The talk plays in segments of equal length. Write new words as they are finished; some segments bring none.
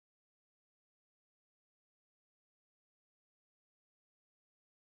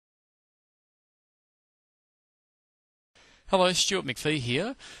Hello, Stuart McPhee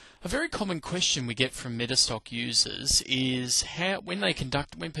here. A very common question we get from MetaStock users is when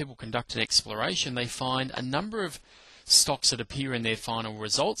people conduct an exploration, they find a number of stocks that appear in their final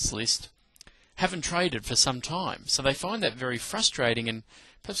results list haven't traded for some time. So they find that very frustrating and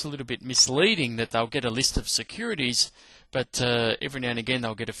perhaps a little bit misleading that they'll get a list of securities, but every now and again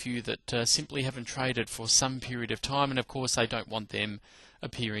they'll get a few that simply haven't traded for some period of time, and of course they don't want them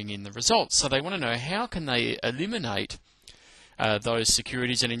appearing in the results. So they want to know how can they eliminate those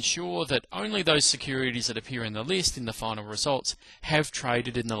securities and ensure that only those securities that appear in the list in the final results have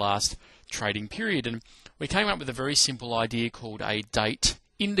traded in the last trading period. And we came up with a very simple idea called a date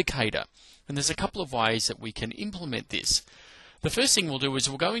indicator. And there's a couple of ways that we can implement this. The first thing we'll do is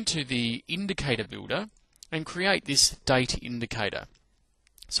we'll go into the indicator builder and create this date indicator.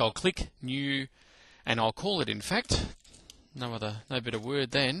 So I'll click new and I'll call it, in fact, no better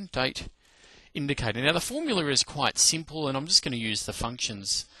word than date indicator. Now the formula is quite simple, and I'm just going to use the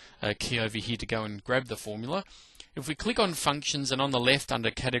functions key over here to go and grab the formula. If we click on functions and on the left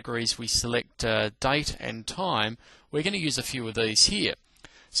under categories we select date and time, we're going to use a few of these here.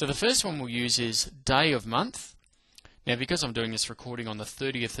 So the first one we'll use is day of month. Now because I'm doing this recording on the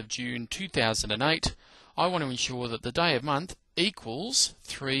 30th of June 2008, I want to ensure that the day of month equals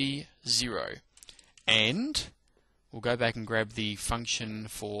 30. And we'll go back and grab the function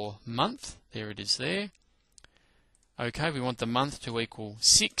for month. There it is there. Okay, we want the month to equal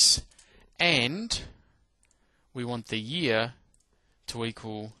 6, and we want the year to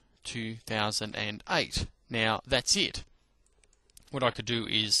equal 2008. Now, that's it. What I could do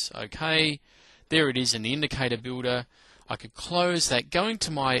is, okay, there it is in the indicator builder. I could close that, go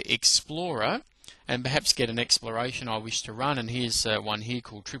into my Explorer, and perhaps get an exploration I wish to run. And here's one here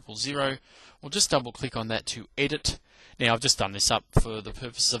called 000. We'll just double click on that to edit. Now I've just done this up for the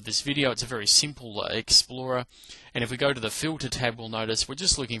purposes of this video. It's a very simple Explorer, and if we go to the filter tab, we'll notice we're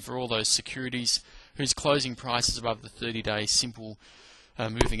just looking for all those securities whose closing price is above the 30-day simple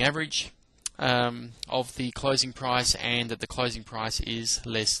moving average of the closing price, and that the closing price is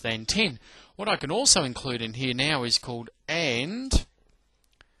less than 10. What I can also include in here now is called and.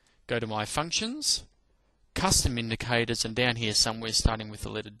 Go to my functions, custom indicators, and down here somewhere starting with the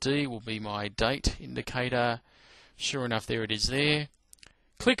letter D will be my date indicator. Sure enough, there it is there.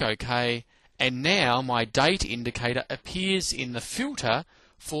 Click OK, and now my date indicator appears in the filter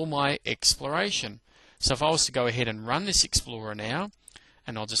for my exploration. So if I was to go ahead and run this Explorer now,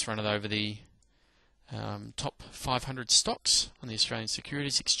 and I'll just run it over the top 500 stocks on the Australian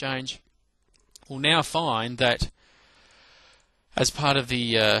Securities Exchange, we'll now find that as part of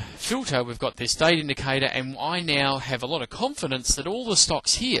the filter, we've got this date indicator, and I now have a lot of confidence that all the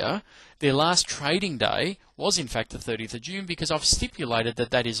stocks here, their last trading day was in fact the 30th of June, because I've stipulated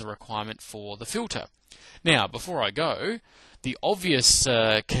that that is a requirement for the filter. Now, before I go, the obvious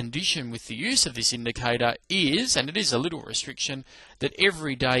condition with the use of this indicator is, and it is a little restriction, that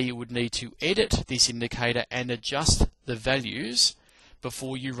every day you would need to edit this indicator and adjust the values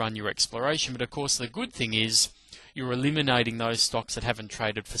before you run your exploration. But of course, the good thing is you're eliminating those stocks that haven't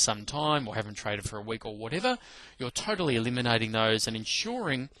traded for some time or haven't traded for a week or whatever. You're totally eliminating those and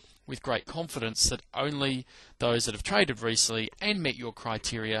ensuring with great confidence that only those that have traded recently and met your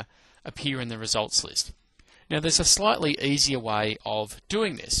criteria appear in the results list. Now there's a slightly easier way of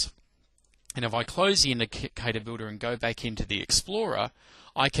doing this. And if I close the indicator builder and go back into the Explorer,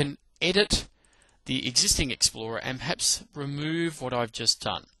 I can edit the existing Explorer and perhaps remove what I've just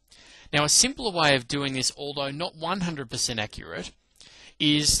done. Now a simpler way of doing this, although not 100% accurate,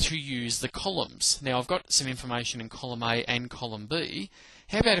 is to use the columns. Now I've got some information in column A and column B.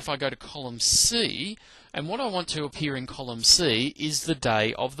 How about if I go to column C, and what I want to appear in column C is the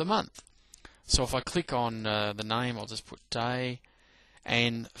day of the month. So if I click on the name, I'll just put day,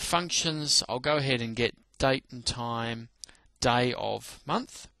 and functions, I'll go ahead and get date and time, day of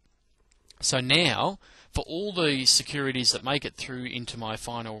month. So now, for all the securities that make it through into my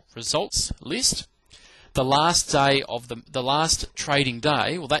final results list, the last day of the last trading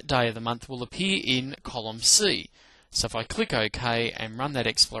day, well, that day of the month, will appear in column C. So if I click OK and run that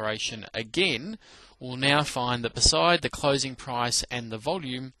exploration again, we'll now find that beside the closing price and the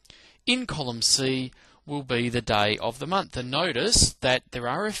volume, in column C will be the day of the month. And notice that there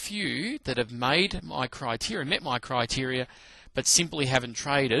are a few that have met my criteria, but simply haven't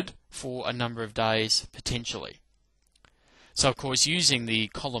traded for a number of days potentially. So of course, using the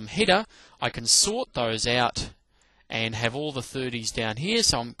column header, I can sort those out and have all the 30s down here.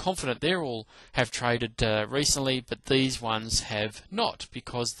 So I'm confident they all have traded recently, but these ones have not,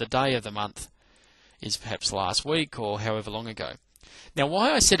 because the day of the month is perhaps last week or however long ago. Now,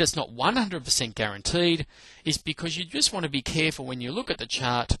 why I said it's not 100% guaranteed is because you just want to be careful when you look at the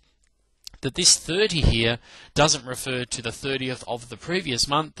chart that this 30 here doesn't refer to the 30th of the previous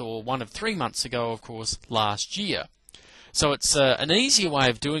month or one of 3 months ago, of course, last year. So it's an easier way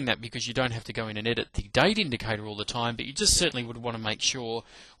of doing that because you don't have to go in and edit the date indicator all the time, but you just certainly would want to make sure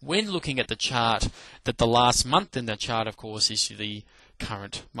when looking at the chart that the last month in the chart, of course, is the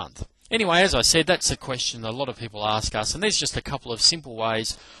current month. Anyway, as I said, that's a question that a lot of people ask us, and there's just a couple of simple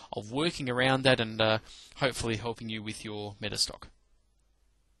ways of working around that and hopefully helping you with your MetaStock.